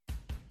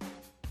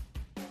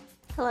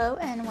Hello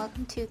and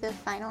welcome to the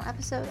final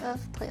episode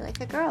of Play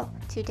Like a Girl.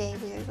 Today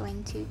we are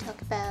going to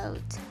talk about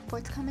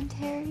sports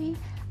commentary,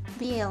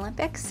 the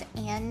Olympics,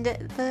 and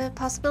the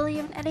possibility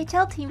of an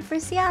NHL team for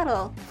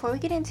Seattle. Before we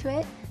get into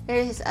it,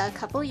 there's a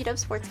couple UW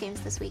sports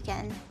games this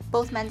weekend.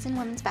 Both men's and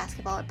women's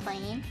basketball are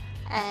playing,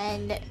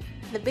 and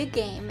the big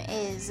game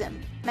is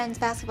men's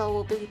basketball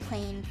will be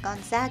playing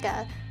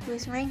Gonzaga,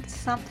 who's ranked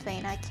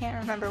something, I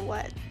can't remember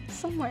what,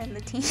 somewhere in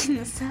the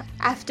teens,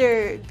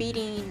 after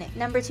beating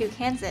number 2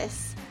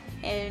 Kansas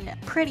in a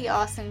pretty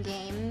awesome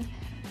game.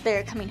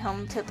 They're coming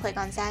home to play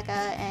Gonzaga,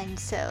 and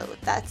so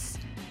that's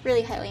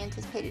really highly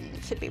anticipated and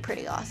it should be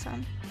pretty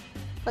awesome.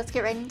 Let's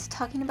get right into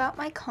talking about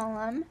my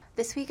column.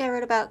 This week I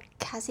wrote about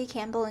Cassie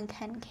Campbell and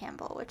Ken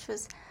Campbell, which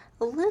was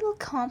a little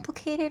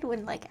complicated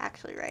when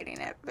actually writing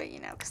it, but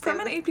from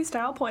an AP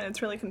style point,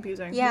 it's really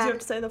confusing. Yeah. Because you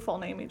have to say the full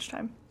name each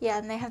time. Yeah,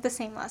 and they have the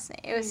same last name.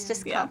 It was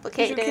just Yeah.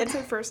 complicated. Your kids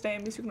have first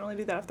names, you can only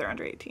do that if they're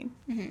under 18.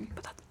 Mm-hmm.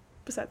 But that's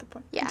beside the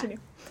point. Yeah. Continue.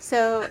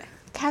 So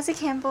Cassie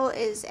Campbell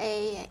is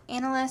a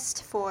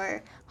analyst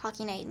for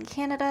Hockey Night in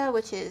Canada,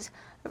 which is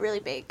a really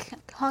big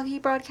hockey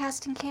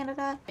broadcast in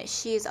Canada.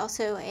 She is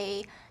also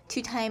a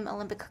 2-time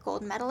Olympic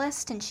gold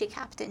medalist, and she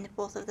captained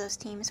both of those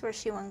teams where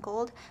she won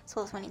gold, as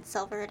well as winning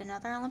silver at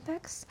another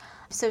Olympics.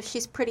 So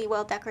she's a pretty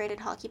well-decorated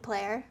hockey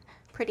player,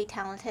 pretty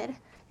talented.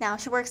 Now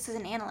she works as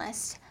an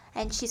analyst,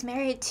 and she's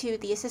married to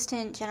the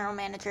assistant general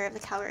manager of the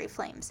Calgary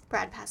Flames,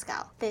 Brad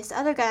Pascal. This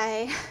other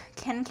guy,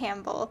 Ken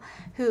Campbell,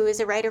 who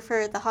is a writer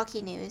for the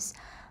Hockey News,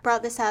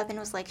 brought this up and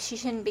was like, she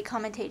shouldn't be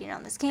commentating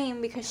on this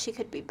game because she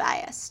could be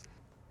biased.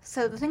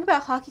 So the thing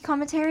about hockey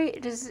commentary,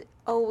 it is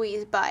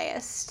always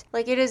biased.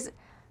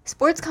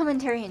 Sports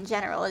commentary in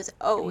general is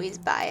always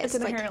biased.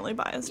 It's inherently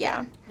biased.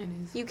 Yeah. It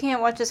is. You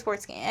can't watch a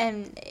sports game,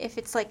 and if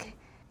it's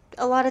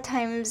a lot of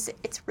times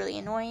it's really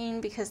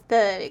annoying because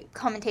the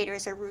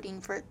commentators are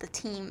rooting for the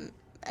team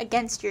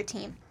against your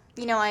team.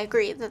 I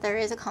agree that there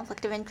is a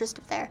conflict of interest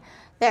there.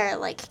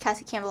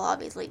 Cassie Campbell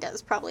obviously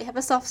does probably have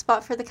a soft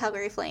spot for the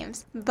Calgary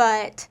Flames,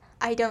 but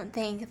I don't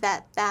think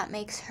that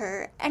makes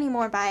her any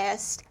more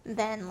biased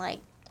than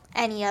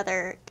any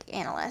other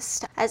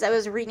analyst. As I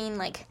was reading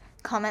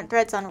comment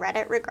threads on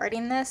Reddit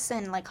regarding this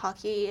and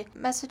hockey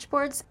message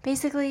boards,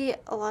 basically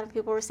a lot of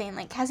people were saying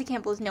Cassie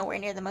Campbell is nowhere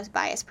near the most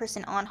biased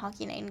person on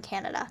Hockey Night in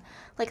Canada.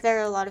 There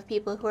are a lot of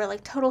people who are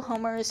total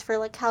homers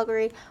for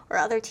Calgary or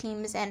other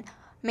teams and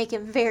make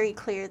it very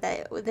clear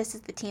that this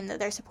is the team that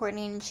they're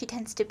supporting, and she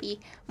tends to be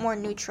more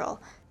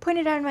neutral.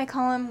 Pointed out in my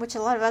column, which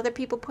a lot of other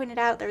people pointed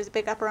out, there was a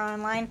big uproar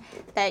online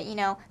that,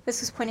 this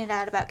was pointed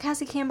out about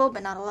Cassie Campbell,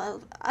 but not a lot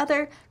of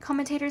other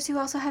commentators who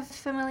also have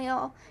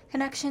familial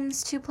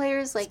connections to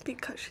players. It's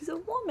because she's a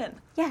woman.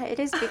 Yeah, it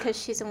is because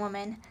she's a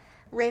woman.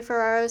 Ray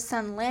Ferraro's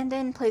son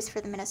Landon plays for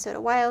the Minnesota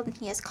Wild, and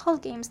he has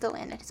called games that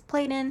Landon has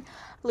played in.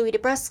 Louis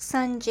DeBrusque's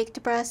son, Jake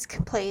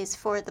DeBrusque, plays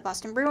for the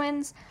Boston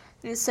Bruins.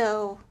 And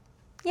so,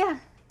 yeah,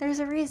 there's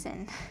a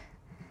reason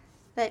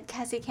that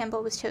Cassie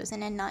Campbell was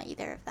chosen and not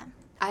either of them.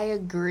 I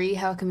agree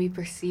how it can be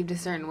perceived a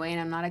certain way,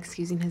 and I'm not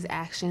excusing his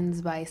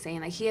actions by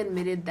saying, he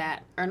admitted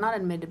that, or not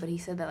admitted, but he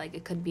said that,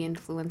 it could be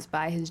influenced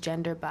by his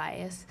gender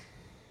bias.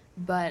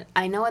 But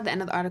I know at the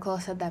end of the article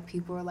it said that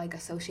people were,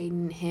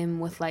 associating him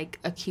with,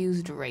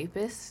 accused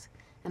rapists,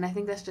 and I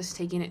think that's just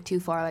taking it too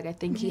far. I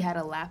think he had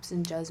a lapse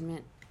in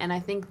judgment, and I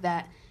think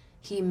that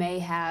he may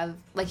have,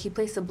 he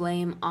placed the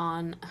blame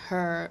on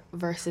her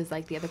versus,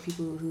 the other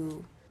people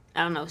who,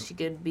 I don't know, she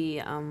could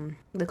be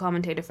the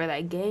commentator for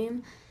that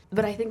game.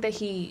 But I think that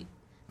he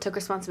took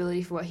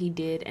responsibility for what he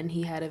did, and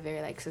he had a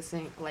very,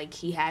 succinct,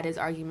 he had his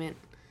argument,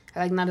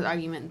 not his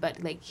argument, but,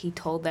 he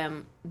told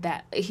them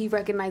that he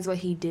recognized what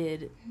he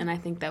did, and I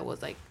think that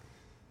was, I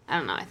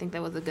don't know, I think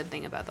that was a good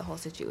thing about the whole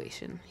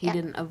situation. He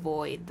didn't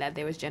avoid that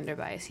there was gender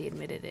bias, he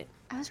admitted it.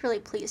 I was really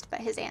pleased by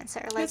his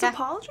answer. His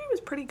apology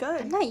was pretty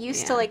good. I'm not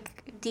used to,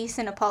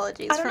 decent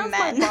apologies from men.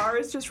 I don't know if my bar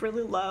is just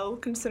really low,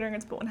 considering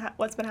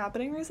what's been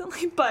happening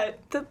recently, but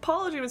the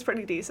apology was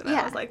pretty decent. Yeah.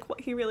 I was like,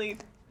 he really...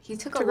 He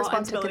took a lot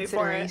responsibility into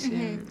for it.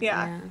 consideration. Mm-hmm.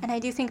 Yeah. And I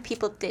do think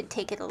people did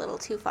take it a little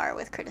too far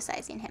with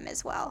criticizing him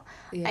as well.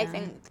 Yeah. I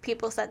think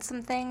people said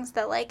some things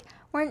that,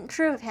 weren't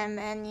true of him,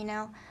 and,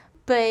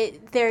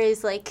 but there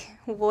is,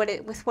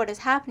 with what is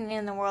happening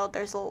in the world,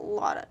 there's a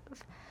lot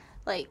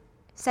of,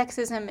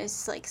 sexism is,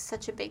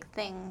 such a big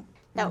thing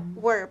that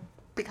we're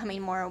becoming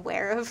more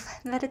aware of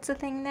that it's a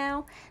thing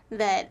now,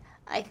 that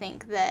I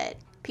think that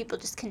people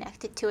just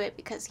connected to it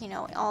because,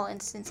 all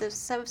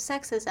instances of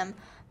sexism,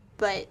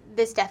 but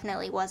this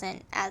definitely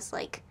wasn't as,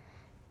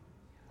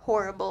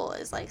 horrible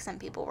as, some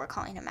people were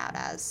calling him out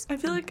as. I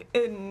feel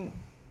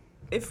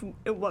if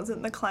it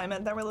wasn't the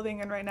climate that we're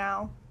living in right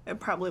now, it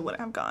probably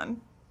wouldn't have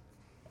gone.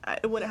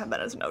 It wouldn't have been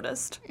as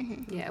noticed.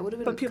 Mm-hmm. Yeah, it would have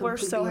been. But people are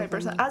so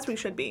as we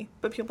should be,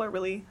 but people are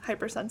really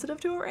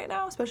hypersensitive to it right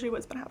now, especially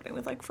what's been happening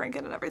with, Franken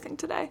and everything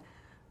today.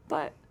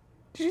 But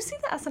did you see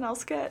the SNL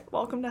skit,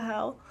 Welcome to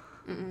Hell?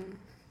 Mm-mm.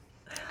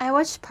 I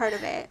watched part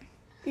of it.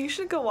 You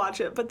should go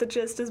watch it, but the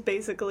gist is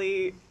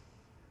basically,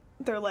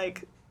 they're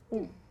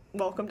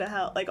welcome to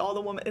hell. Like, all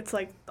the women, it's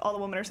like all the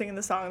women are singing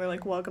the song, and they're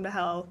like, welcome to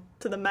hell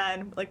to the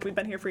men. Like, we've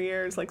been here for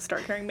years. Like,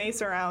 start carrying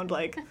mace around.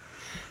 Like, it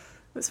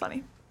was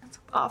funny.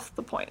 Off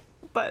the point.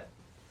 But.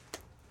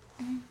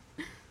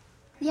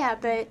 Yeah,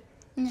 but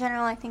in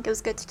general, I think it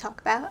was good to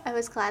talk about. I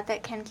was glad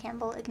that Ken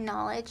Campbell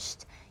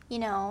acknowledged, you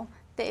know,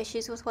 the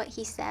issues with what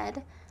he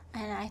said.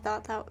 And I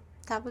thought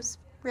that was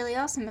really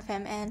awesome of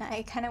him. And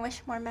I kind of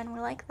wish more men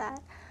were like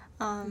that.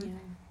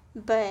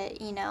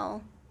 But, you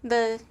know,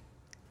 it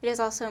is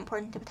also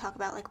important to talk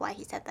about, like, why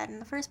he said that in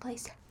the first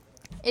place.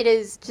 It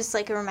is just,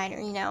 like, a reminder,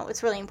 you know,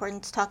 it's really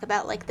important to talk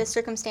about, like, the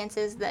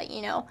circumstances that,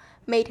 you know,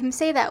 made him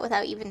say that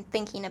without even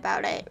thinking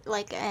about it,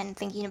 like, and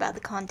thinking about the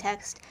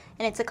context.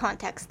 And it's a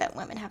context that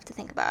women have to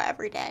think about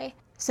every day.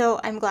 So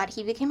I'm glad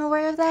he became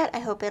aware of that. I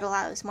hope it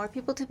allows more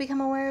people to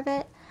become aware of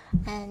it.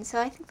 And so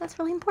I think that's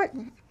really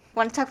important.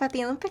 Want to talk about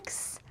the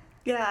Olympics?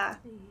 Yeah.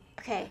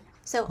 Okay.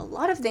 So a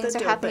lot of things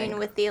are happening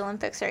with the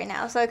Olympics right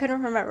now, so I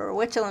couldn't remember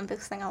which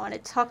Olympics thing I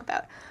wanted to talk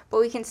about.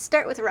 But we can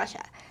start with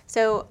Russia.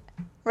 So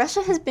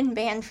Russia has been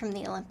banned from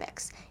the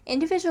Olympics.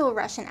 Individual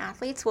Russian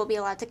athletes will be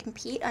allowed to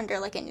compete under,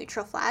 like, a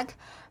neutral flag,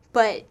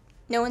 but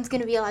no one's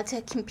going to be allowed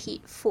to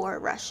compete for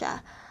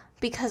Russia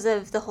because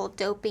of the whole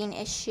doping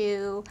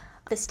issue,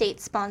 the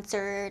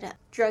state-sponsored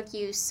drug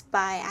use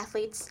by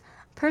athletes.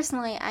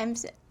 Personally,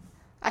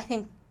 I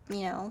think,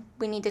 you know,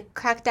 we need to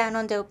crack down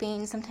on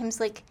doping. Sometimes,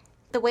 like,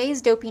 the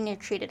ways doping are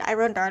treated. I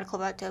wrote an article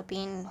about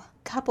doping a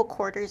couple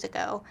quarters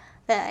ago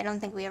that I don't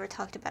think we ever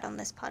talked about on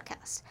this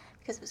podcast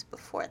because it was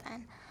before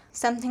then.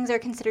 Some things are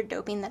considered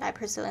doping that I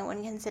personally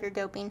wouldn't consider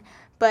doping,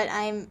 but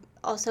I'm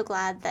also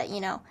glad that,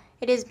 you know,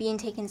 it is being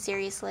taken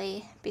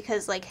seriously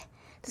because, like,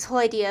 this whole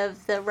idea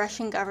of the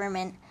Russian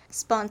government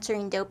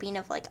sponsoring doping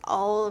of, like,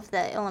 all of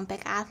the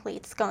Olympic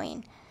athletes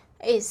going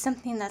is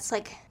something that's,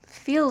 like, it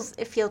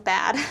feels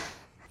bad.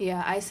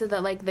 Yeah, I said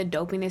that, like, the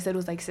doping they said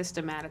was, like,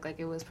 systematic,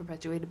 like, it was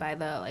perpetuated by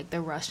the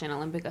Russian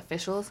Olympic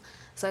officials.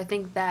 So I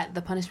think that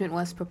the punishment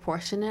was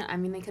proportionate. I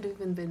mean, they could have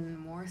even been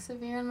more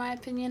severe, in my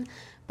opinion.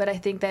 But I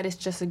think that it's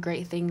just a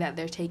great thing that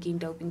they're taking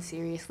doping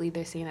seriously.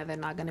 They're saying that they're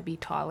not going to be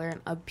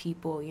tolerant of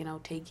people, you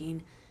know,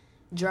 taking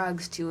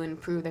drugs to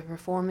improve their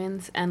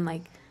performance. And,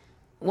 like,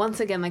 once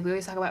again, like, we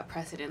always talk about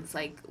precedents.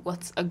 Like,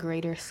 what's a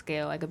greater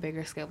scale, like, a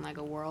bigger scale than, like,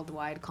 a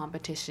worldwide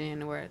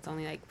competition where it's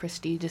only, like,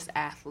 prestigious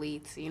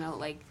athletes, you know,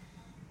 like,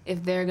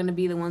 if they're going to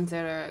be the ones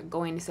that are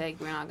going to say, like,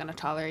 we're not going to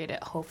tolerate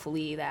it,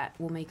 hopefully that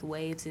will make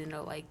waves and, you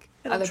know, like,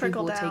 other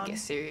people will take it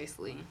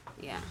seriously.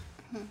 Yeah.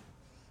 Mm-hmm.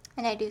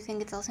 And I do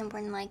think it's also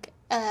important, like,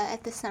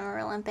 at the Summer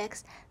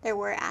Olympics, there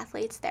were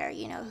athletes there,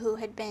 you know, who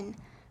had been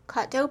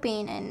caught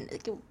doping and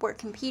were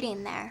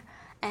competing there.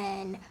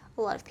 And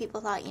a lot of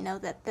people thought, you know,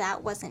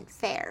 that wasn't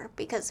fair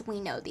because we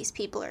know these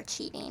people are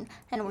cheating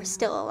and we're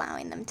still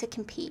allowing them to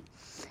compete.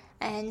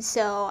 And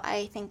so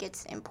I think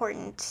it's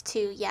important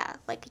to, yeah,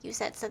 like you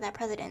said, set that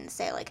precedent and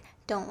say, like,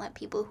 don't let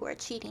people who are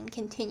cheating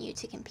continue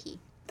to compete.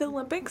 The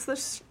Olympics,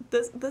 this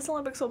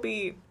Olympics will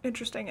be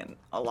interesting in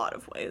a lot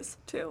of ways,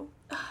 too.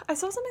 I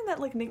saw something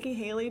that, like, Nikki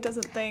Haley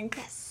doesn't think...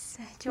 Yes.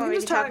 Do you want me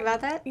to talk about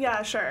that?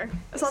 Yeah, sure.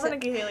 I saw the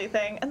Nikki Haley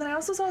thing. And then I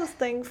also saw this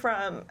thing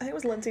from, I think it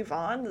was Lindsey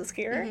Vonn, the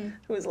skier,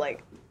 who was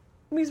like,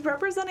 he's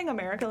representing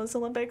America in this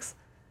Olympics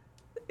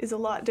is a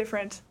lot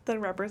different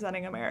than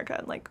representing America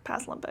in, like,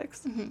 past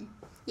Olympics. Mm-hmm.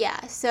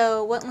 Yeah,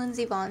 so what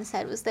Lindsey Vonn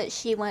said was that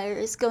she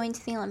was going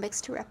to the Olympics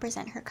to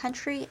represent her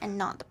country and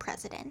not the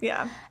president.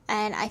 Yeah.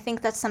 And I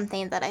think that's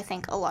something that I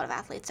think a lot of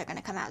athletes are going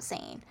to come out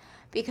saying.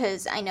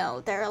 Because I know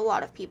there are a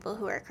lot of people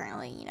who are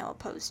currently, you know,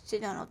 opposed to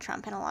Donald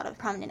Trump and a lot of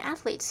prominent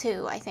athletes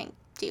who I think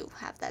do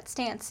have that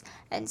stance.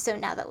 And so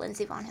now that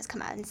Lindsey Vonn has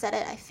come out and said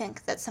it, I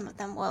think that some of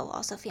them will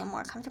also feel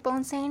more comfortable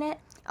in saying it.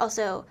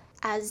 Also,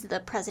 as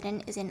the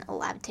president isn't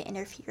allowed to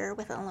interfere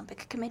with the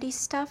Olympic Committee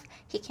stuff,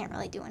 he can't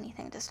really do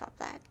anything to stop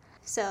that.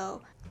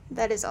 So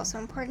that is also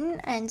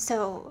important. And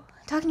so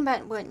talking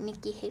about what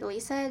Nikki Haley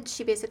said,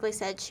 she basically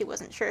said she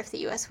wasn't sure if the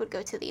U.S. would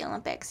go to the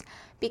Olympics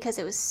because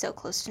it was so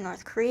close to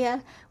North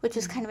Korea, which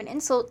is kind of an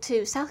insult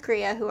to South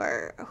Korea, who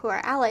are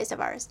allies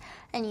of ours.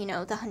 And, you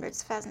know, the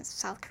hundreds of thousands of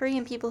South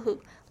Korean people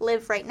who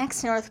live right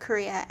next to North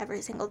Korea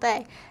every single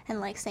day.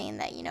 And, like, saying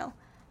that, you know,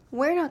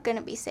 we're not going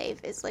to be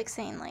safe is like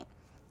saying, like,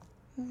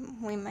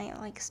 we might,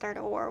 like, start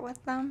a war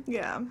with them.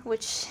 Yeah.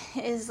 Which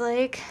is,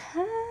 like...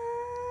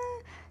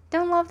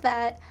 don't love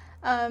that.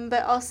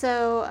 But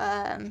also,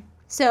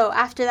 so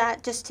after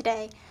that, just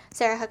today,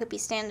 Sarah Huckabee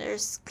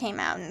Sanders came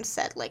out and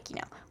said, like, you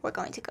know, we're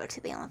going to go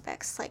to the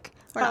Olympics. Like,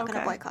 we're not going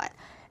to boycott.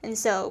 And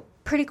so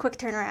pretty quick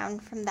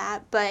turnaround from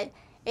that. But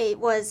it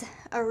was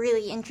a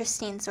really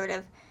interesting sort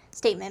of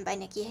statement by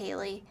Nikki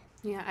Haley.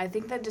 Yeah, I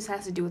think that just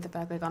has to do with the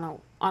fact, like, on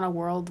a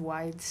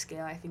worldwide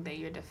scale, I think that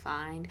you're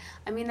defined.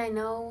 I mean, I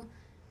know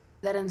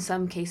that in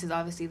some cases,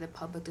 obviously, the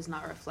public does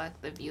not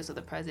reflect the views of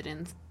the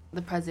president,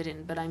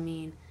 but I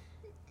mean...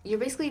 you're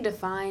basically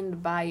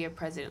defined by your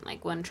president.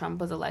 Like, when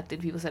Trump was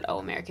elected, people said, oh,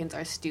 Americans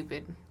are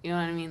stupid. You know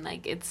what I mean?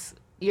 Like,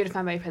 you're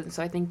defined by your president.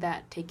 So I think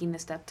that taking the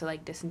step to,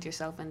 like, distance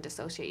yourself and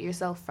dissociate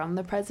yourself from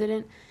the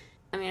president,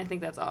 I mean, I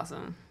think that's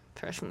awesome,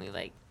 personally.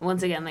 Like,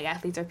 once again, like,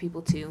 athletes are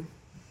people, too.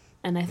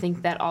 And I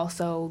think that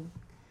also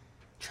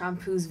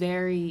Trump,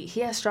 he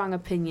has strong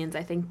opinions.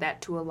 I think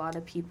that to a lot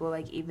of people,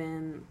 like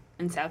even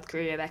in South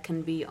Korea, that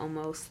can be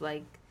almost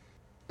like,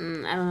 I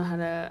don't know how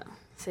to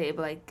say it,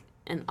 but like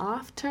an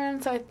off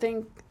turn. So I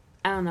think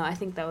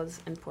that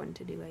was important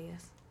to do, I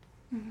guess.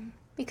 Mm-hmm.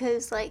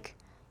 Because, like,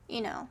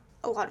 you know,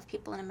 a lot of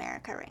people in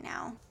America right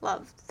now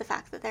love the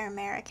fact that they're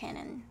American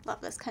and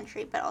love this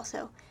country, but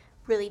also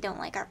really don't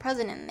like our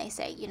president. And they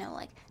say, you know,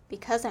 like,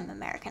 because I'm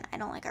American, I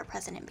don't like our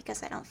president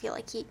because I don't feel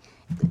like he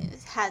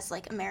has,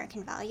 like,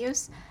 American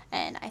values.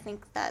 And I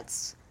think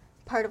that's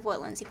part of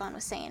what Lindsey Vonn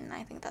was saying, and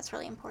I think that's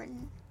really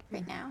important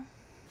right now.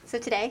 So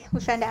today,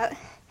 we found out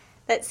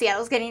that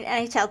Seattle's getting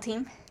an NHL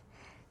team.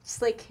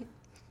 Just, like,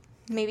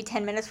 maybe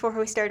 10 minutes before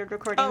we started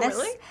recording this. Oh,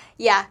 really?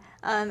 Yeah.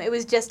 It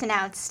was just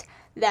announced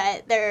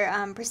that they're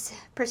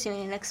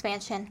pursuing an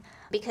expansion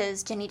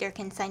because Jenny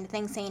Durkin signed a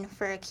thing saying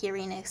for a Key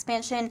Arena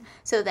expansion.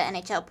 So the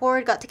NHL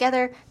board got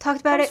together, talked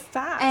about it.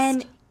 Fast.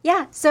 And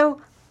yeah,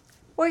 so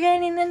we're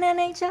getting an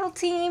NHL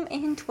team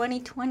in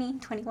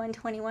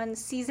 2020-21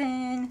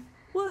 season.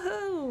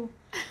 Woohoo!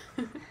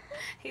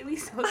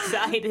 Haley's so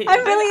excited.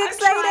 I'm really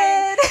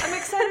excited. I'm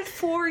excited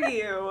for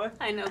you.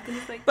 I know, because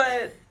it's like...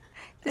 But...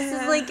 This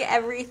is like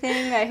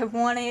everything I have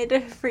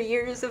wanted for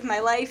years of my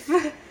life.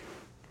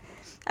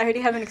 I already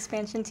have an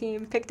expansion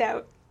team picked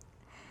out.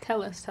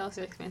 Tell us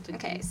your expansion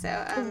team. Okay,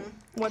 so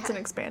what's an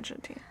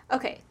expansion team?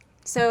 Okay,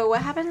 so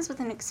what happens with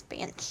an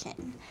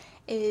expansion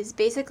is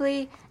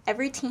basically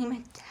every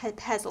team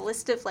has a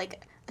list of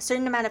like a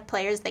certain amount of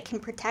players they can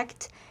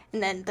protect,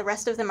 and then the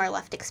rest of them are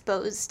left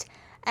exposed.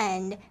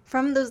 And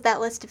from that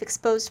list of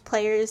exposed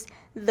players,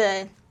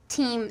 the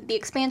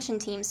expansion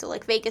team, so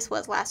like Vegas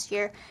was last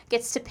year,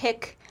 gets to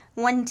pick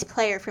one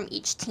player from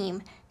each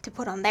team to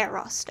put on their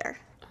roster.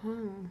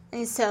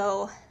 And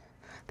so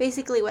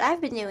basically what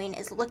I've been doing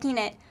is looking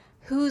at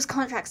whose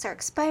contracts are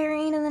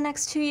expiring in the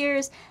next 2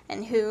 years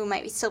and who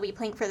might still be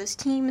playing for those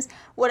teams,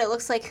 what it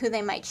looks like, who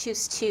they might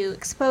choose to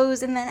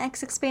expose in the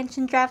next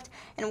expansion draft,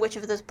 and which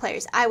of those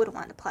players I would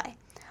want to play.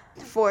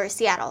 For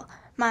Seattle,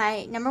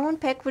 my number one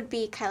pick would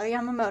be Kailer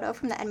Yamamoto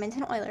from the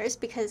Edmonton Oilers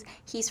because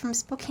he's from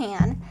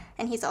Spokane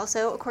and he's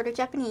also a quarter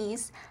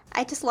Japanese.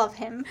 I just love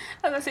him.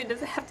 I was going to say,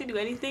 does it have to do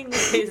anything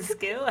with his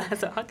skill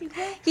as a hockey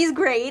player? He's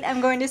great.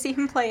 I'm going to see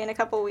him play in a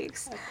couple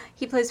weeks. Okay.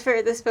 He plays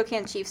for the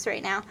Spokane Chiefs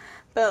right now.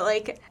 But,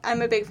 like,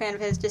 I'm a big fan of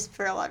his just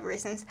for a lot of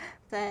reasons.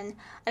 Then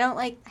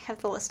I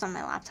have the list on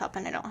my laptop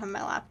and I don't have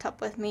my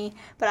laptop with me.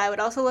 But I would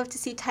also love to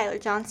see Tyler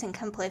Johnson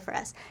come play for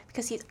us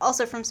because he's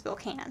also from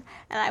Spokane. And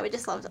I would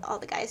just love all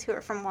the guys who are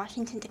from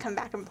Washington to come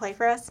back and play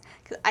for us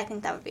because I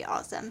think that would be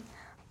awesome.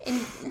 In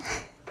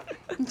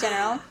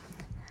general,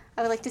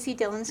 I would like to see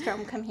Dylan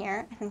Strome come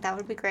here. I think that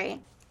would be great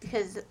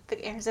because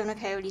the Arizona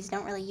Coyotes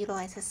don't really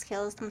utilize his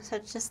skills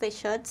much as they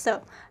should. So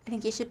I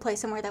think he should play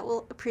somewhere that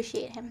will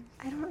appreciate him.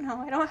 I don't know.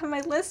 I don't have my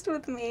list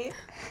with me.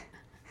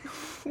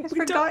 I've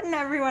forgotten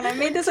everyone. I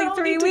made this like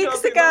 3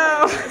 weeks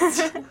ago.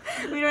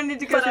 We don't need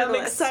to go through the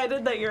list. But I'm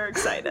excited that you're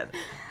excited.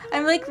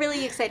 I'm like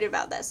really excited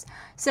about this.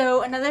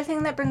 So another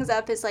thing that brings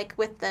up is like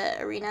with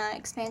the arena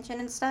expansion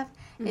and stuff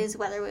is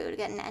whether we would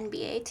get an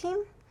NBA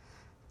team.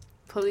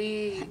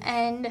 Please.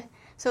 And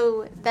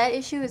so that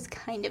issue is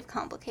kind of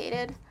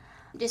complicated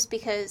just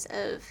because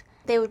of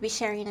they would be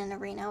sharing an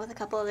arena with a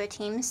couple other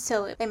teams,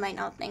 so they might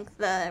not think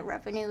the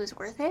revenue is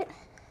worth it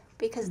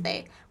because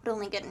they would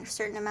only get a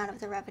certain amount of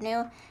the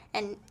revenue,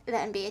 and the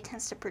NBA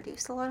tends to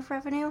produce a lot of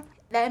revenue.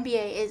 The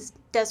NBA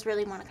does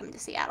really want to come to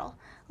Seattle.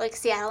 Like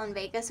Seattle and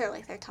Vegas are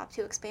like their top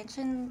 2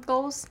 expansion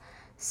goals,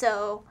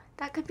 so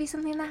that could be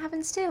something that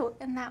happens too,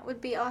 and that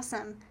would be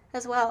awesome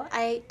as well.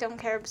 I don't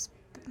care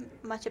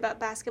much about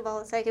basketball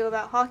as I do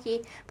about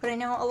hockey, but I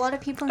know a lot of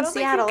people in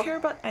Seattle. I don't think you care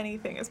about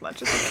anything as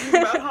much as you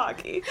care about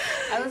hockey.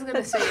 I was going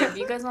to say, if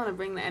you guys want to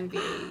bring the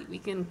NBA, we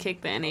can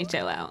kick the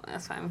NHL out.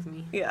 That's fine with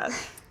me. Yeah.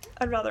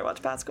 I'd rather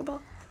watch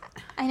basketball.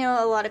 I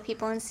know a lot of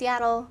people in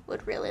Seattle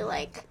would really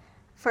like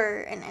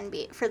for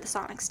the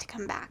Sonics to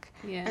come back.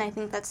 Yeah. And I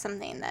think that's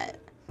something that,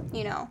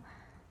 you know,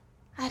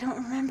 I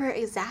don't remember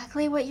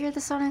exactly what year the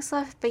Sonics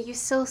left, but you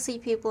still see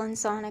people in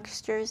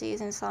Sonics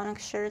jerseys and Sonics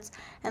shirts.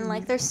 And,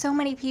 like, there's so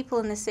many people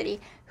in the city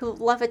who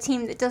love a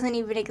team that doesn't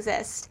even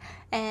exist.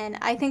 And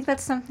I think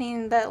that's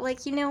something that,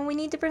 like, you know, we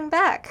need to bring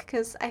back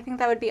because I think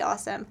that would be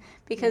awesome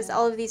because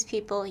all of these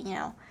people, you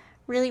know,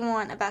 really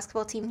want a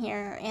basketball team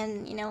here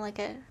and, you know, like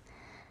a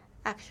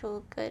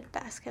actual good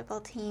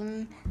basketball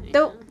team. Yeah.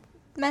 Though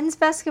men's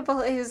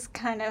basketball is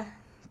kind of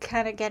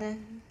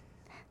getting...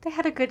 They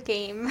had a good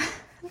game.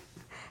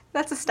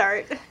 That's a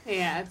start.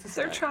 Yeah, it's a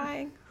start.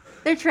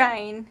 They're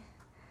trying.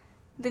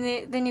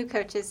 The new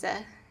coach is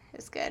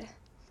good.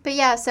 But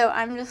yeah, so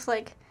I'm just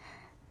like,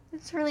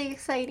 it's really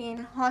exciting.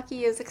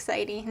 Hockey is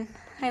exciting.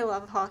 I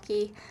love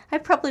hockey. I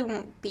probably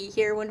won't be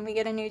here when we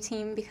get a new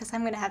team because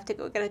I'm going to have to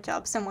go get a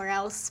job somewhere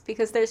else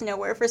because there's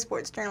nowhere for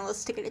sports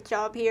journalists to get a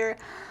job here.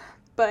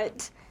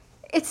 But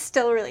it's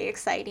still really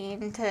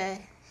exciting to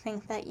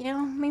think that, you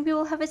know, maybe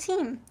we'll have a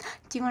team.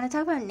 Do you want to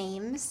talk about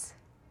names?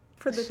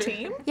 For the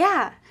team?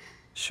 Yeah.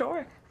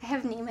 Sure. I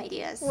have name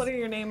ideas. What are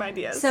your name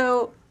ideas?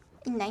 So,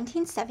 In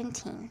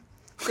 1917,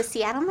 the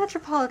Seattle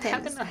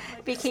Metropolitans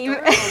became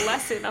a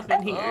lesson up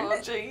in here. Oh,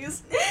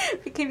 jeez.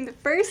 became the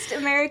first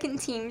American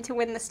team to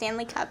win the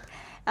Stanley Cup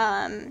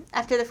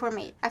after the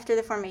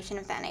formation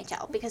of the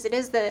NHL, because it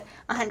is the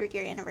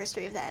 100-year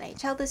anniversary of the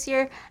NHL this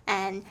year,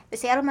 and the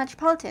Seattle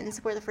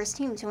Metropolitans were the first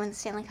team to win the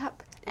Stanley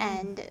Cup.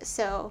 And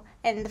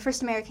the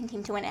first American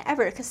team to win it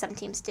ever, because some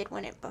teams did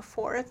win it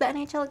before the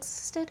NHL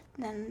existed.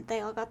 Then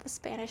they all got the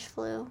Spanish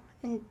flu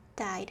and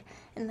died,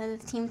 and then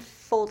the team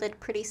folded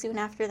pretty soon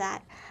after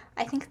that.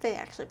 I think they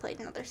actually played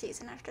another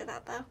season after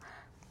that, though.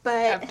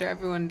 But after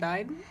everyone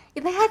died?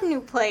 Yeah, they had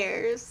new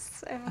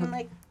players. I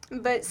mean,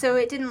 but so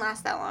it didn't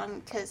last that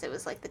long because it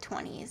was like the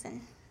 20s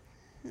and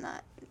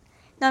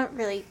not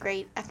really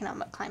great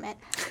economic climate.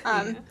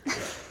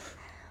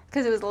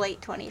 Because it was the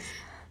late 20s.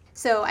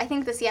 So I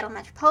think the Seattle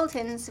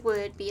Metropolitans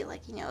would be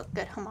like, a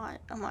good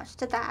homage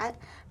to that.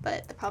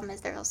 But the problem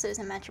is there also is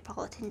a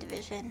Metropolitan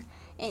division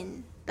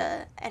in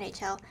the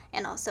NHL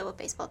and also a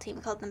baseball team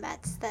called the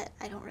Mets that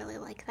I don't really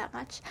like that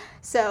much.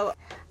 So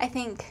I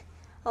think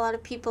a lot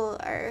of people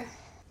are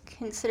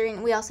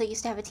considering, we also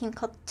used to have a team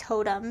called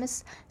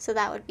Totems, so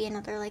that would be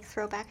another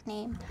throwback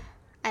name.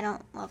 I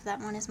don't love that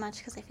one as much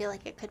because I feel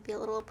like it could be a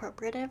little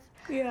appropriative.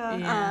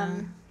 Yeah.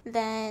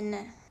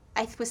 Then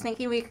I was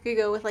thinking we could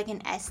go with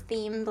an S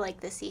theme, like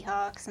the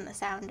Seahawks and the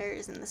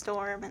Sounders and the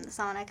Storm and the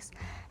Sonics,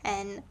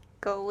 and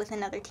go with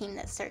another team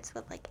that starts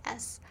with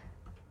S.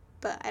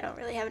 But I don't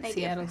really have an idea.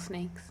 Seattle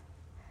Snakes.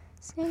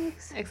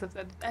 Snakes. Except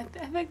that I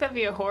think that'd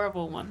be a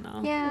horrible one,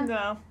 though. Yeah.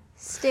 No.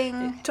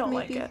 Sting. Don't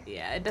maybe. like it.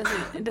 Yeah, it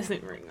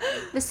doesn't ring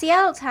right. The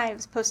Seattle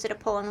Times posted a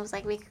poll and was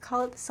like, we could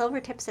call it the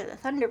Silvertips or the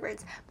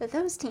Thunderbirds, but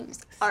those teams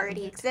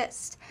already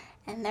exist.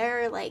 And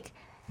they're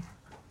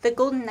the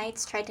Golden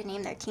Knights tried to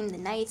name their team the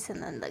Knights,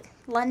 and then the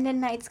London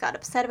Knights got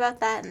upset about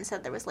that and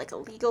said there was a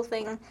legal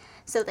thing,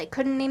 so they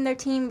couldn't name their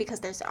team because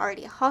there's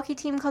already a hockey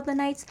team called the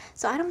Knights.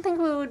 So I don't think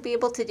we would be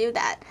able to do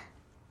that.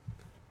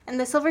 And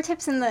the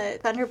Silvertips and the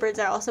Thunderbirds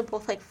are also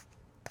both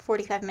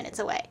 45 minutes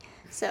away,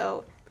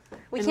 so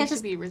we can't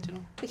just be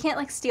original. We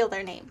can't steal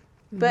their name.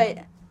 Mm-hmm. But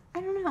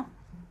I don't know.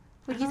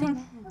 Would you think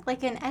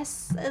an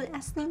S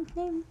themed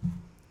name?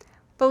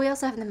 But we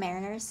also have the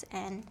Mariners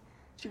and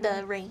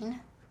the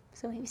Rain,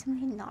 so maybe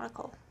something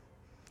nautical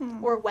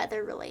or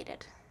weather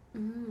related.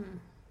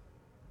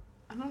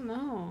 I don't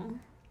know.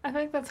 I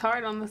think that's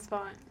hard on the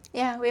spot.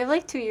 Yeah, we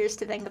have 2 years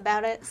to think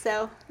about it,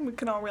 so we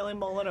can all really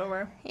mull it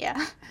over.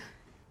 Yeah.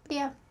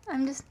 Yeah,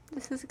 this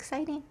is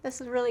exciting.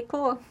 This is really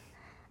cool.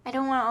 I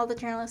don't want all the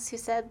journalists who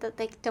said that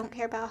they don't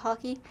care about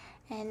hockey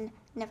and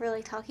never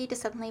liked hockey to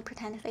suddenly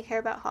pretend they care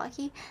about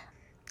hockey.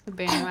 The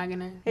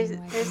bandwagoner.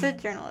 There's a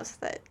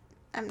journalist that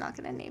I'm not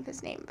going to name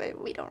his name,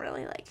 but we don't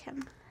really like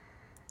him.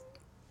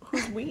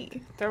 Who's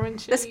we? Throwing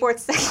shit. The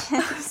sports section.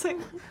 I was like,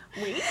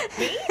 we?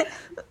 Me?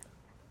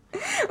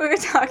 We were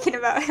talking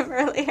about him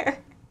earlier.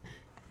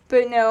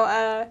 But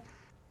no,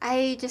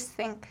 I just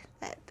think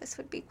that this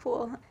would be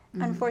cool.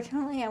 Mm-hmm.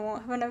 Unfortunately, I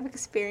won't have enough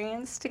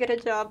experience to get a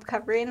job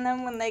covering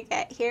them when they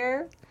get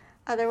here.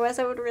 Otherwise,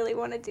 I would really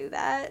want to do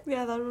that.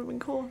 Yeah, that would have been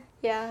cool.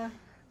 Yeah,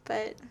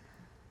 but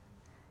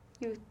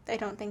I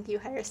don't think you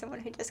hire someone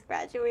who just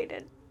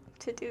graduated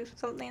to do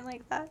something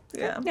like that.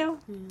 Yeah. No.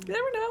 You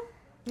never know.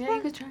 Yeah,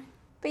 you could try.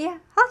 But yeah,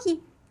 hockey.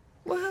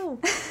 Wow.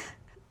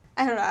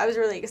 I don't know. I was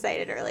really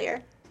excited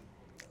earlier.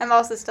 I'm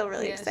also still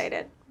really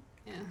excited.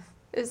 Yeah.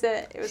 It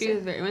was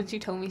when she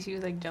told me, she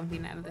was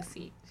jumping out of the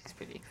seat. She's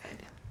pretty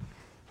excited.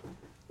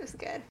 It was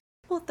good.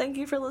 Well, thank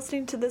you for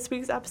listening to this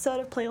week's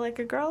episode of Play Like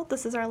a Girl.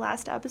 This is our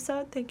last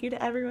episode. Thank you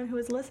to everyone who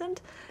has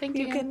listened. Thank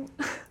you.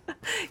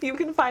 You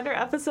can find our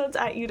episodes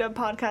at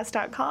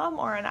uwpodcast.com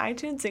or on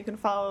iTunes. You can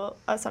follow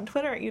us on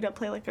Twitter at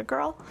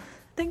uwplaylikeagirl.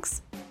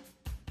 Thanks.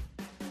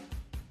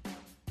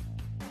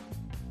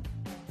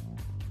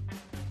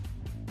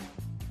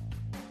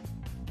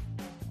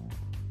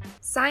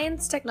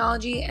 Science,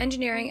 technology,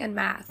 engineering, and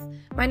math.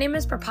 My name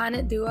is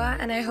Prapanit Dua,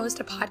 and I host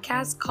a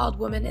podcast called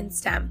Women in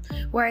STEM,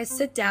 where I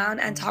sit down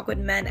and talk with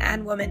men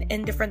and women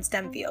in different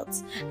STEM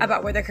fields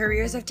about where their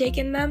careers have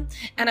taken them,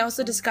 and I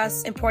also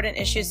discuss important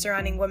issues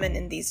surrounding women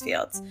in these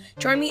fields.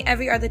 Join me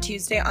every other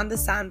Tuesday on the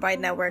Soundbite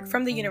Network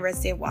from the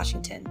University of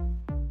Washington.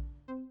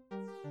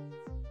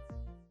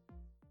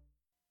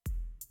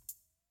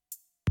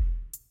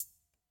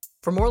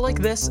 For more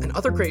like this and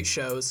other great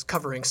shows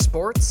covering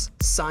sports,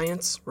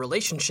 science,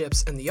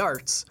 relationships, and the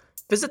arts,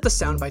 visit the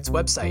Soundbites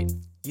website,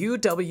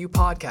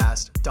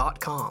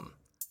 uwpodcast.com.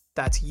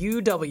 That's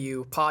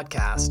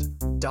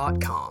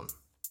uwpodcast.com.